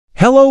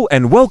Hello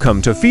and welcome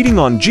to Feeding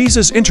on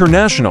Jesus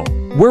International,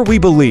 where we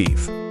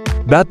believe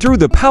that through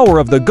the power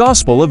of the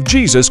gospel of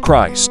Jesus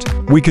Christ,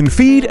 we can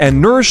feed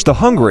and nourish the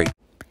hungry.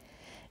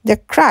 The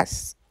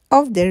crux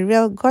of the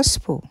real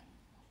gospel.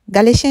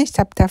 Galatians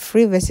chapter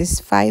 3 verses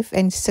 5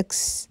 and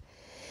 6.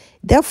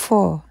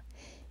 Therefore,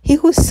 he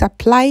who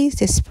supplies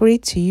the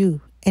Spirit to you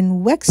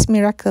and works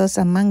miracles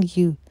among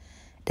you,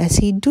 does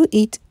he do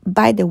it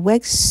by the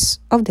works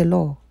of the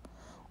law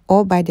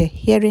or by the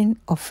hearing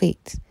of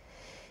faith?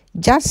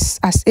 Just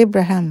as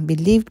Abraham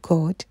believed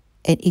God,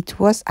 and it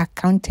was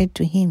accounted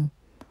to him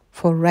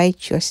for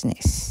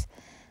righteousness.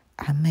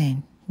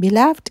 Amen.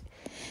 Beloved,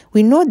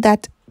 we know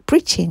that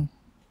preaching,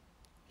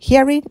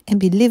 hearing, and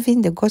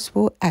believing the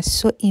gospel are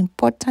so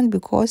important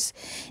because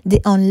they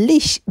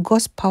unleash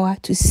God's power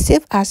to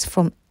save us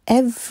from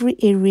every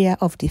area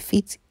of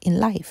defeat in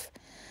life.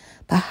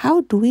 But how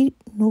do we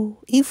know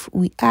if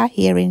we are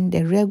hearing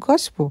the real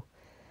gospel?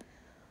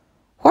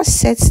 What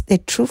sets the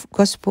true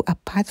gospel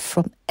apart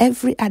from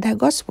every other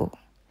gospel?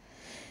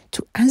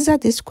 To answer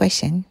this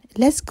question,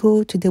 let's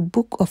go to the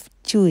book of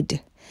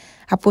Jude.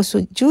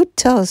 Apostle Jude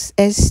tells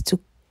us to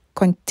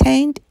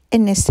contend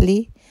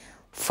earnestly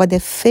for the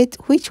faith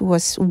which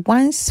was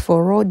once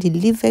for all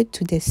delivered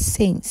to the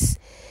saints.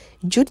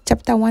 Jude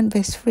chapter 1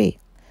 verse 3.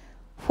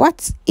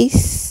 What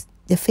is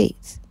the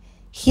faith?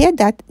 Here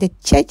that the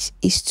church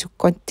is to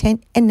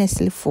contend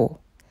earnestly for.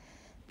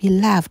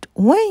 Beloved,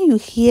 when you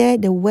hear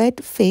the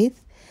word faith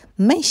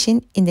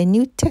mentioned in the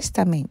New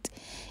Testament,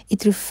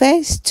 it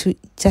refers to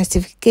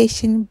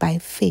justification by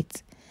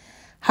faith,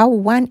 how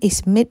one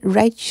is made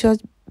righteous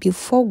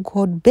before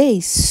God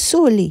based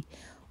solely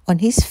on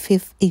his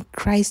faith in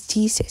Christ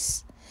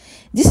Jesus.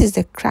 This is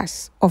the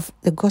crux of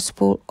the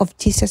gospel of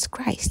Jesus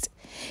Christ.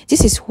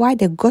 This is why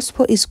the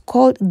gospel is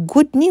called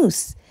good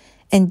news,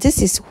 and this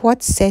is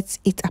what sets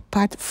it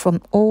apart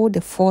from all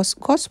the false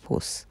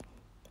gospels.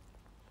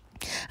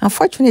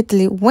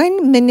 Unfortunately,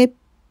 when many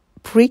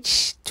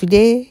preach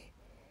today,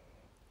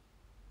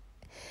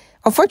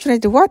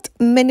 what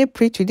many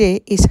preach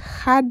today is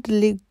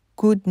hardly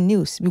good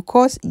news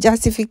because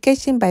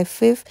justification by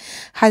faith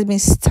has been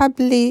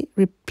subtly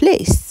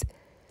replaced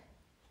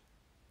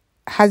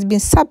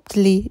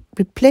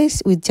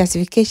with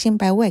justification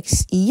by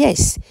works.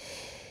 Yes,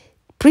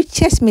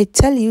 preachers may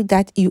tell you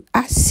that you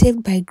are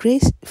saved by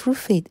grace through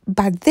faith,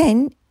 but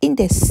then in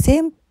the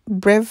same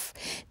breath,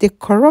 they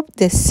corrupt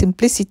the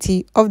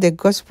simplicity of the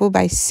gospel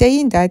by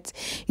saying that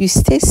you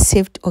stay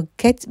saved or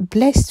get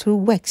blessed through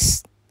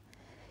works.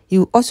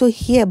 You also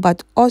hear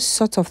about all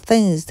sorts of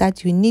things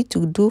that you need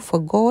to do for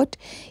God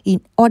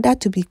in order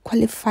to be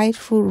qualified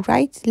through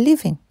right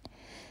living.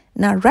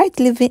 Now, right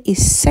living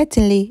is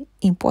certainly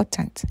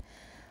important,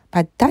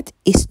 but that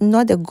is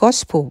not the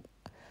gospel.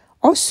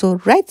 Also,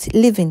 right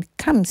living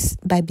comes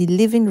by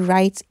believing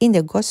right in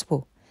the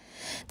gospel.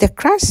 The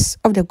crux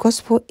of the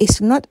gospel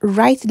is not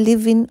right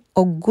living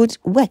or good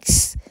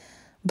works,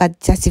 but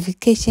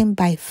justification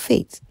by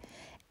faith.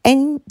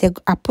 And the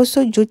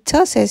Apostle Jude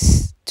tells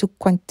us to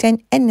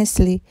contend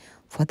earnestly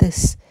for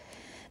this.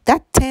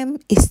 That term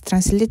is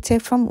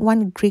translated from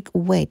one Greek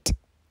word,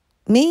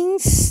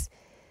 means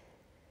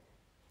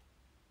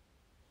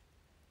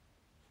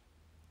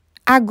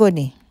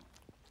agony.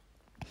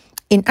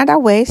 In other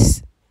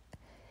words,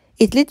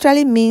 it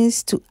literally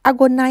means to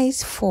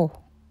agonize for.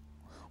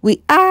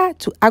 We are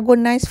to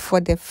agonize for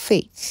the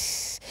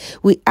faith.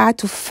 We are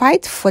to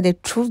fight for the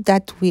truth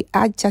that we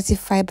are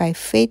justified by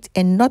faith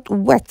and not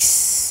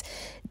works.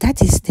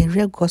 That is the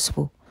real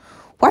gospel.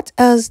 What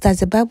else does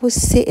the Bible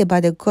say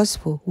about the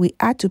gospel? We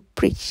are to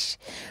preach.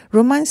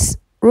 Romans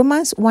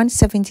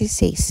 1:17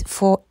 says,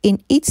 "For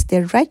in it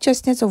the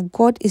righteousness of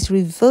God is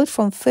revealed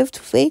from faith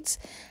to faith,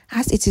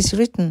 as it is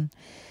written,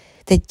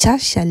 the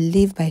just shall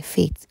live by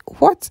faith."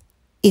 What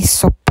is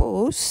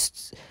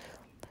supposed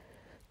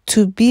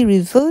to be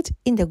revealed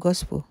in the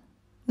gospel?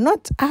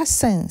 Not our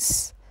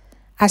sins,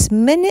 as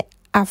many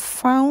are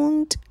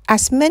found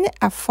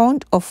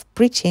of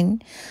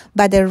preaching,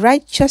 but the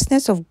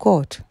righteousness of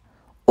God.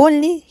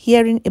 Only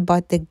hearing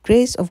about the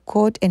grace of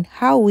God and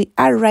how we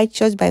are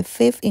righteous by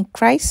faith in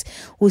Christ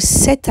will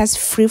set us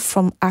free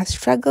from our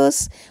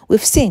struggles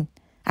with sin,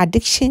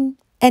 addiction,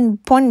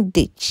 and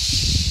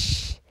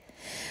bondage.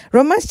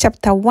 Romans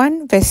chapter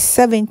 1 verse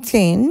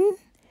 17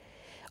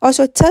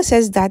 also tells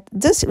us that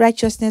this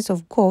righteousness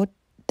of God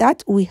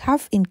that we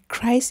have in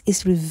Christ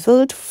is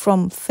revealed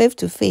from faith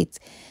to faith,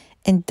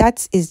 and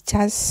that the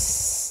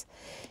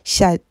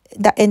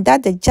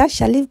just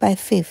shall live by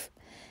faith.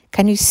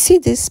 Can you see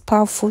this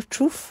powerful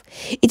truth?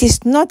 It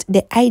is not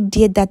the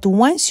idea that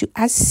once you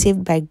are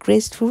saved by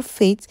grace through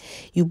faith,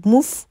 you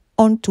move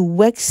on to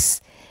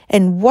works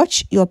and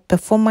watch your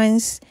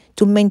performance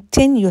to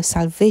maintain your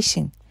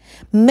salvation.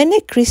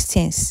 Many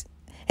Christians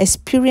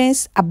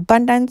experience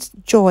abundant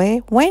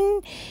joy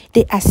when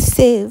they are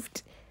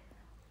saved,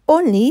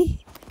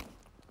 only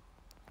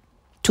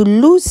to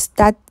lose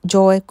that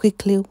joy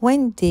quickly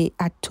when they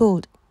are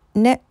told,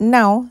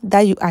 now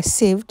that you are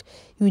saved,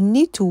 you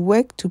need to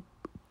work to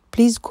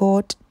please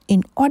God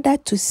in order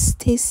to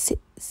stay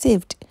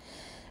saved.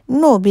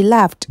 No,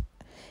 beloved,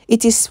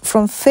 it is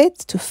from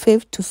faith to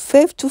faith to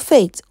faith to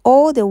faith,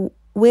 all the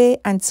way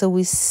until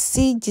we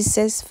see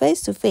Jesus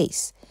face to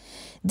face.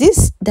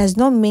 This does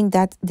not mean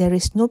that there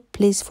is no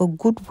place for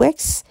good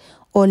works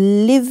or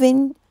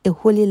living a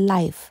holy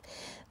life.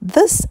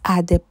 These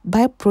are the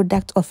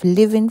byproduct of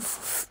living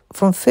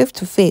from faith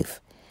to faith.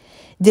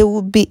 They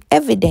will be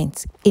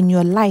evident in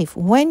your life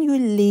when you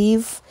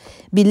live,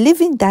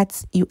 believing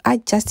that you are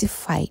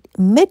justified,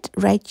 made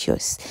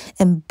righteous,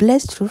 and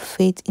blessed through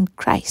faith in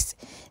Christ.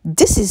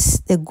 This is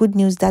the good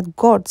news that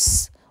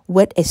God's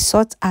word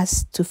exhorts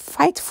us to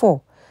fight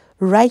for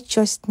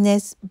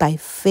righteousness by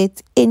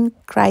faith in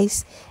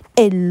Christ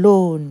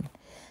alone.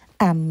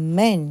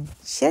 Amen.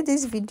 Share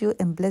this video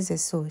and bless your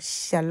soul.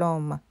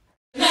 Shalom.